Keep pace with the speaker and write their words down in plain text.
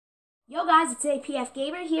Yo guys, it's APF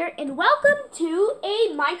Gamer here, and welcome to a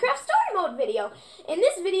Minecraft Story Mode video. In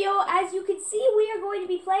this video, as you can see, we are going to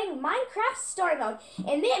be playing Minecraft Story Mode.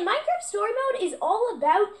 And then Minecraft Story Mode is all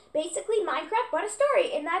about basically Minecraft but a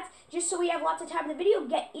story. And that's just so we have lots of time in the video to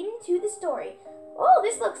get into the story. Oh,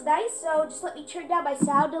 this looks nice, so just let me turn down my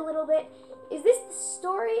sound a little bit. Is this the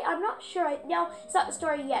story? I'm not sure. No, it's not the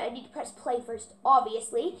story yet. I need to press play first,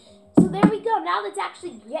 obviously. So there we go. Now let's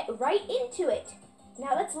actually get right into it.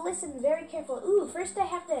 Now let's listen very carefully. Ooh, first I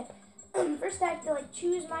have to like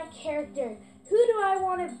choose my character. Who do I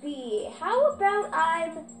want to be? How about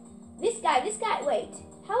I'm this guy? Wait.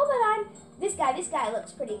 How about I'm this guy? This guy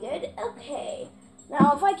looks pretty good. Okay.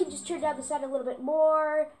 Now if I can just turn down the sound a little bit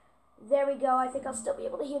more. There we go. I think I'll still be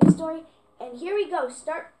able to hear the story. And here we go.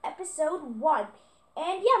 Start episode 1.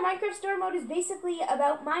 And yeah, Minecraft Story Mode is basically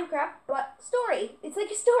about Minecraft, but story. It's like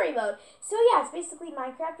a story mode. So yeah, it's basically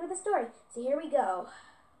Minecraft with a story. So here we go.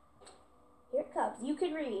 Here it comes. You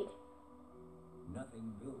can read.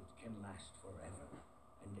 Nothing built can last forever,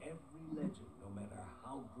 and every legend, no matter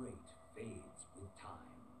how great, fades with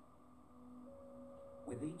time.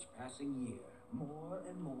 With each passing year, more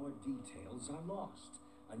and more details are lost,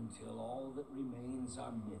 until all that remains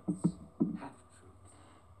are myths, half-truths.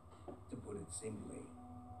 To put it simply,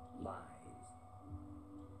 lies.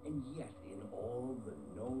 And yet, in all the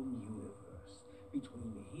known universe,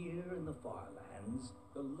 between here and the far lands,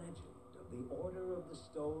 the legend of the Order of the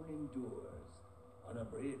Stone endures,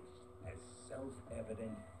 unabridged as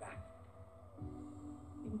self-evident fact.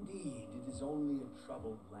 Indeed, it is only a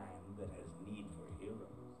troubled land that has need for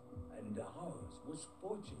heroes, and ours was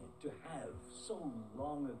fortunate to have, so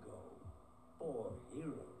long ago, 4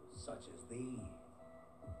 heroes such as these.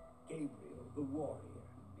 Gabriel the warrior,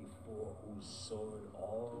 before whose sword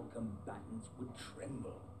all combatants would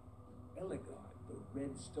tremble. Eligard the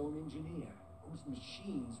redstone engineer, whose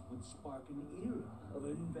machines would spark an era of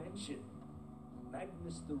invention.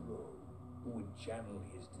 Magnus the rogue, who would channel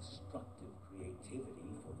his destructive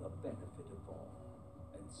creativity for the benefit of all.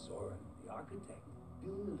 And Soren the architect,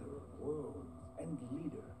 builder of worlds and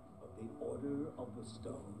leader of the Order of the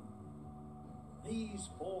Stone. These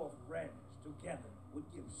 4 friends together would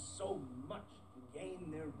give so much to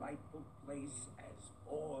gain their rightful place as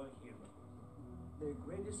 4 heroes. Their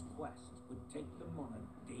greatest quest would take them on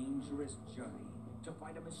a dangerous journey to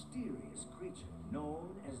fight a mysterious creature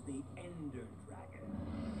known as the Ender Dragon.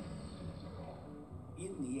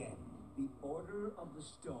 In the end, the Order of the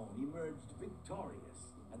Stone emerged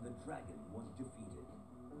victorious, and the dragon was defeated.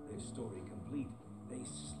 Their story complete, they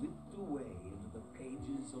slipped away into the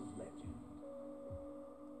pages of legend.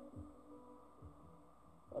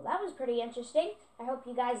 Well, that was pretty interesting. I hope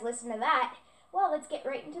you guys listen to that. Well, let's get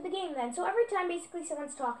right into the game then. So every time basically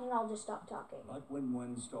someone's talking, I'll just stop talking. But when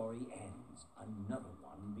one story ends, another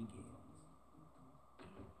one begins.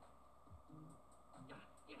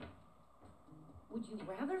 Would you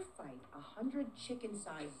rather fight 100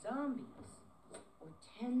 chicken-sized zombies or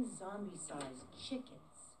 10 zombie-sized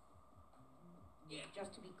chickens? Yeah.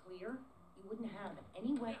 Just to be clear, you wouldn't have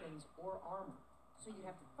any weapons or armor, so you'd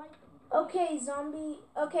have to fight them. Okay, zombie.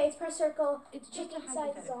 Okay, press circle. It's just a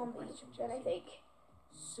Chicken-sized hypothetical zombie. question, Then I Josie. think.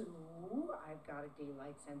 So, I've got a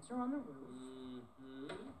daylight sensor on the roof.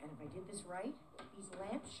 And if I did this right, these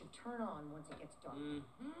lamps should turn on once it gets dark.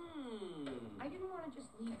 I didn't want to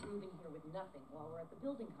just leave Ruben here with nothing while we're at the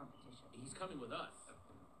building competition. He's coming with us.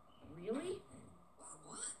 Really?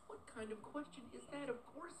 What kind of question is that? Of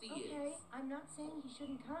course he Okay, is. I'm not saying he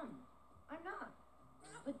shouldn't come. I'm not.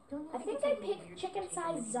 But don't you I think it's a I little picked weird to chicken-sized take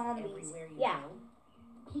him with you zombies. everywhere you Yeah. go?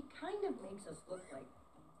 He kind of makes us look like,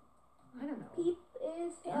 I don't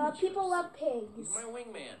know. People love pigs. He's my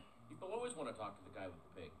wingman. People always want to talk to the guy with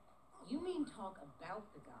the pig. You mean talk about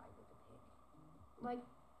the guy with the pig? Like,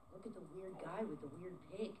 look at the weird guy with the weird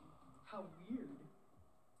pig. How weird.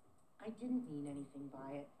 I didn't mean anything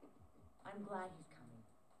by it. I'm glad he's coming.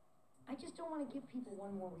 I just don't want to give people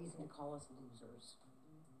one more reason to call us losers.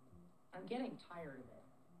 I'm getting tired of it.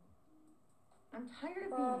 I'm tired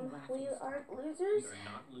of being laughing We stock. aren't losers. You're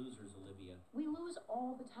not losers, Olivia. We lose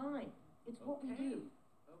all the time. It's what we do.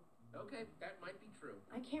 Okay, that might be true.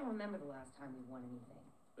 I can't remember the last time we won anything.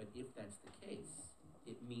 But if that's the case,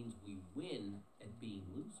 it means we win at being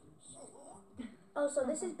losers. Oh, so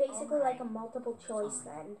this is basically like a multiple choice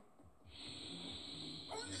then.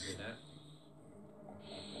 You hear that?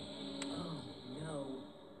 Oh, no.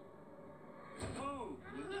 Move!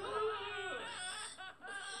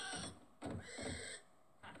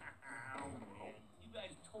 You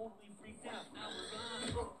guys totally freaked out. Now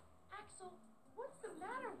we're gone. Axel, what's the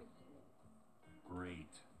matter with you?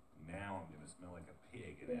 Great. Now I'm gonna smell like a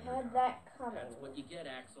pig. We had that coming. That's what you get,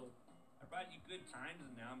 Axel. I brought you good times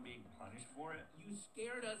and now I'm being punished for it? You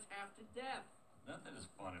scared us half to death. Nothing is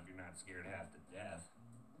fun if you're not scared half to death.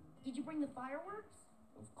 Did you bring the fireworks?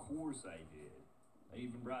 Of course I did. I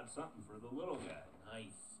even brought something for the little guy.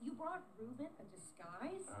 Nice. You brought Reuben a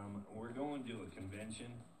disguise? We're going to a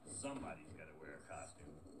convention. Somebody's got to wear a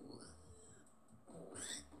costume.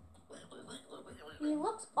 He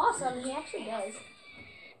looks awesome. He actually does.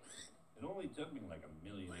 It only took me like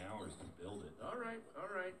 1,000,000 hours to build it. All right, all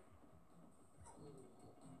right.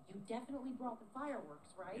 You definitely brought the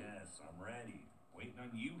fireworks, right? Yes, I'm ready. Waiting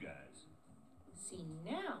on you guys. See,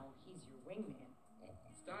 now he's your wingman.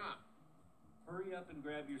 Stop. Hurry up and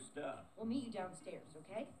grab your stuff. We'll meet you downstairs,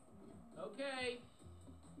 okay? Okay.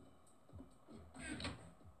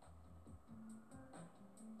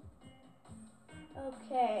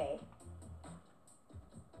 Okay.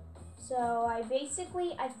 So I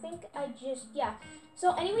think I just, yeah.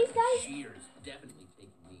 So anyways, guys, Shears, definitely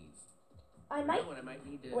taking these. I might, You know what, I might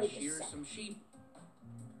need to wait a shear sec. some sheep.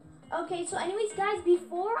 Okay, so anyways, guys,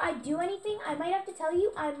 before I do anything, I might have to tell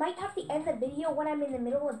you, I might have to end the video when I'm in the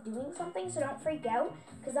middle of doing something, so don't freak out,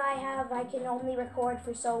 because I can only record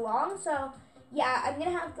for so long, so, yeah, I'm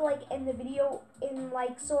gonna have to, like, end the video in,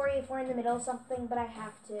 like, sorry if we're in the middle of something, but I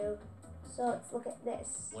have to. So, let's look at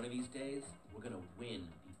this. One of these days, we're gonna win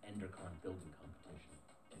the EnderCon building competition.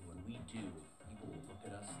 And when we do, people will look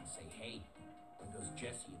at us and say, hey, there goes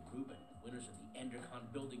Jesse and Reuben, winners of the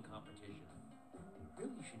EnderCon building competition. We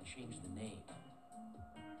really should change the name.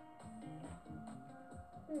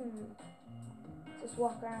 Just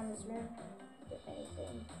walk around this room. If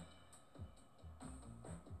anything.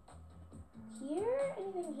 Here?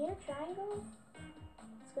 Anything here? Triangle?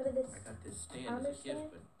 Let's go to this. I got this stand Armor as a gift,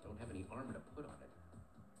 stand? but don't have any armor to put on it.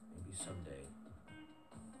 Maybe someday.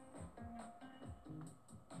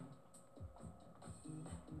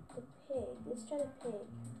 The pig. Let's try the pig.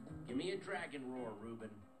 Give me a dragon roar, Reuben.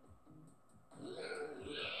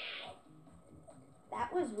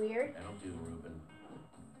 That was weird. That'll do, Reuben.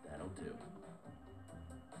 That'll do.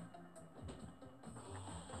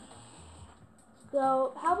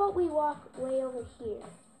 So, how about we walk way over here?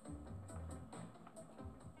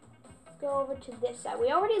 Let's go over to this side.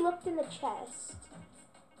 We already looked in the chest.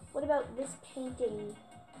 What about this painting?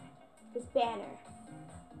 This banner?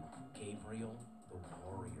 Gabriel the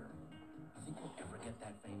Warrior. You think we'll ever get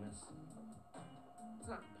that famous? It's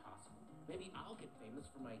not impossible. Maybe I'll get famous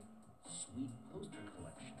for my sweet poster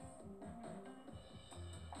collection.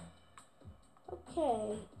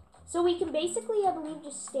 Okay. So we can basically, I believe,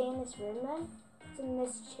 just stay in this room then. It's in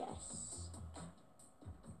this chest.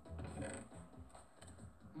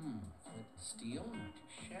 Flint steel, not too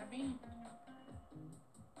shabby.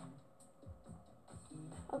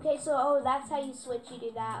 Okay, so, oh, that's how you switch. You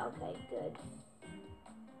do that. Okay, good.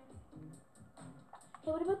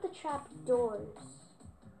 Hey, what about the trap doors?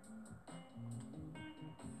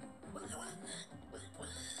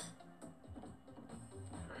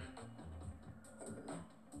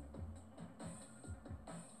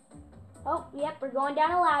 Oh, yep, we're going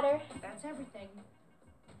down a ladder. That's everything.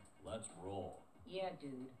 Let's roll. Yeah,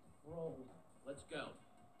 dude. Roll. Let's go.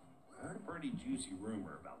 I heard a pretty juicy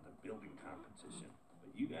rumor about the building competition,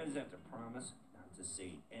 but you guys have to promise not to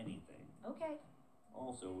say anything. Okay.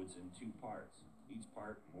 Also, it's in 2 parts. Each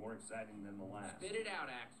part more exciting than the last. Spit it out,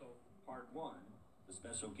 Axel. Part 1, the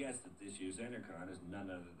special guest at this year's EnderCon is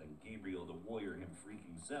none other than Gabriel the Warrior him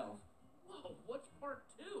freaking self. Whoa, what's part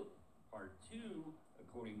 2? Part 2,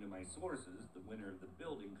 according to my sources, the winner of the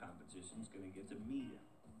building competition is going to get to meet him.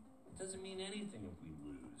 It doesn't mean anything if we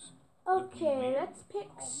lose. Okay, let's pick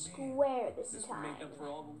square this This will time. make up for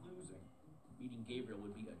all the losing. Meeting Gabriel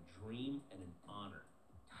would be a dream and an honor.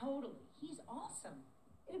 Totally. He's awesome.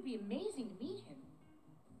 It would be amazing to meet him.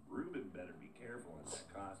 Reuben better be careful in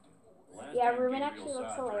that costume. The last Yeah, time Reuben Gabriel actually saw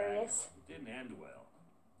looks a dragon, hilarious. It didn't end well.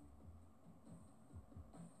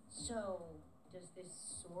 So, does this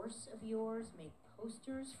source of yours make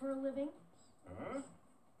posters for a living? Huh?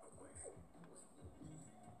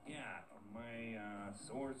 Yeah, my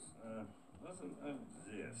source doesn't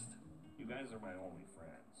exist. You guys are my only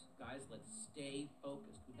friends. Guys, let's stay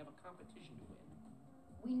focused. We have a competition to win.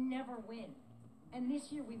 We never win. And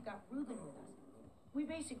this year we've got Reuben with us. We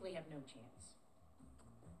basically have no chance.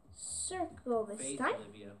 Circle this Faith, time.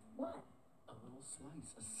 Olivia. What? A little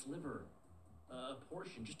slice, a sliver, a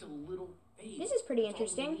portion, just a little faith. This is pretty That's all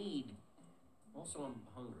interesting. we need. Also, I'm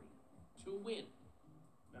hungry. To win.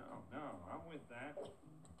 No, I'm with that.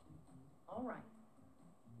 All right.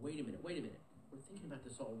 Wait a minute. We're thinking about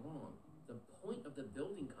this all wrong. The point of the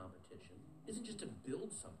building competition isn't just to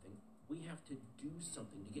build something. We have to do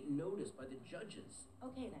something to get noticed by the judges.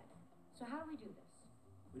 Okay then. So how do we do this?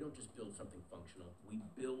 We don't just build something functional, we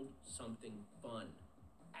build something fun.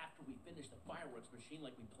 After we finish the fireworks machine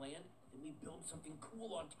like we planned, then we build something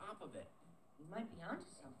cool on top of it. We might be onto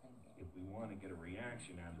something. If we want to get a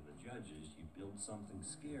reaction out of the judges, you build something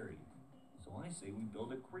scary. So I say we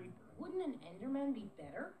build a creeper. Wouldn't an Enderman be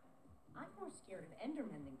better? I'm more scared of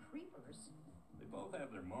Endermen than creepers. They both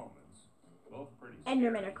have their moments. Both pretty scary.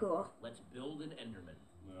 Endermen are cool. Let's build an Enderman.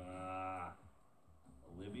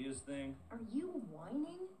 Olivia's thing? Are you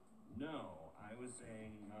whining? No, I was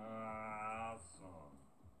saying, awesome.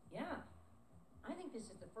 Yeah. I think this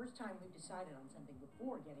is the first time we've decided on something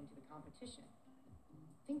before getting to the competition.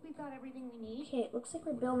 Think we've got everything we need? Okay, it looks like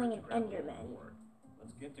we're building an Enderman.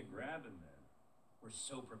 Let's get to grabbing then. We're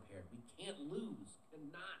so prepared. We can't lose.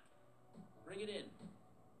 Cannot. Bring it in.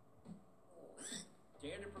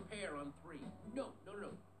 Dare to prepare on 3. No.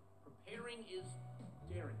 Preparing is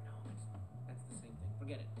daring. No, that's the same thing.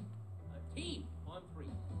 Forget it. Team on 3.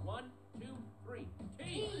 1, 2, 3.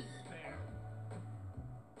 Team. There.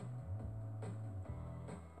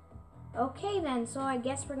 Okay then, so I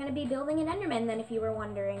guess we're gonna be building an Enderman then, if you were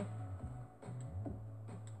wondering.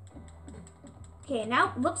 Okay,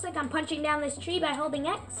 now looks like I'm punching down this tree by holding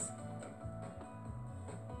X.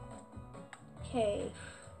 Okay,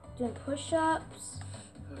 doing push-ups.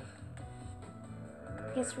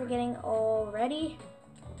 Guess we're getting all ready.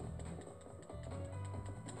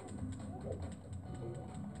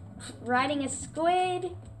 Riding a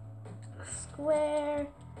squid. Square.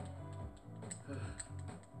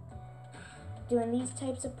 Doing these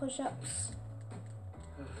types of push-ups.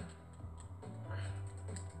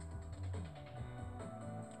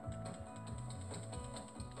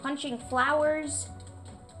 Punching flowers.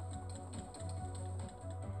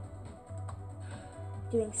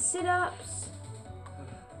 Doing sit-ups.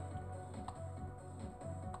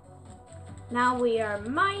 Now we are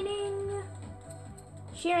mining.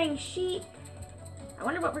 Shearing sheep. I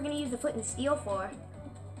wonder what we're going to use the flint and steel for.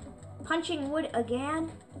 Punching wood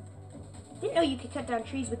again. Didn't know you could cut down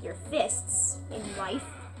trees with your fists in life.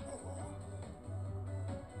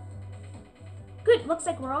 Good, looks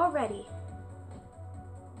like we're all ready.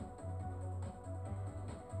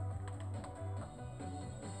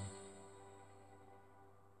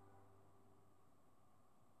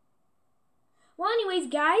 Well, anyways,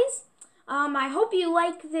 guys, I hope you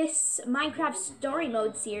like this Minecraft Story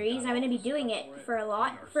Mode series. I'm going to be doing it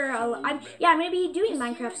I'm going to be doing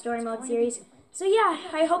Minecraft Story Mode series. So yeah,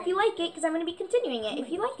 I hope you like it, because I'm going to be continuing it if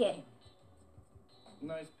you like it.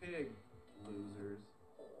 Nice pig, losers.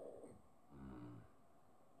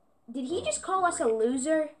 Did he just call us a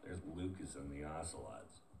loser? There's Lucas and the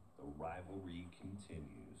Ocelots. The rivalry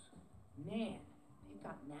continues. Man, they've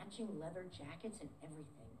got matching leather jackets and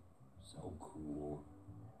everything. So cool.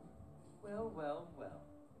 Well.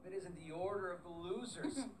 If it isn't the order of the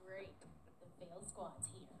losers. Great. The fail squad's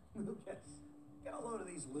here. Lucas, get a load of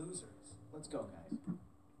these losers. Let's go, guys.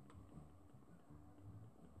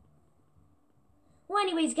 Well,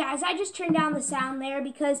 anyways, guys, I just turned down the sound there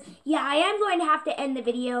because, yeah, I am going to have to end the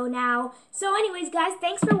video now. So, anyways, guys,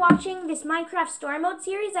 thanks for watching this Minecraft Story Mode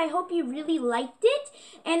series. I hope you really liked it,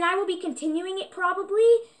 and I will be continuing it probably.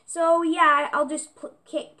 So, yeah, I'll just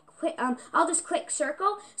click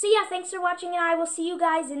circle. So, yeah, thanks for watching, and I will see you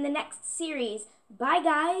guys in the next series. Bye,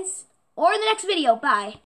 guys. Or in the next video. Bye.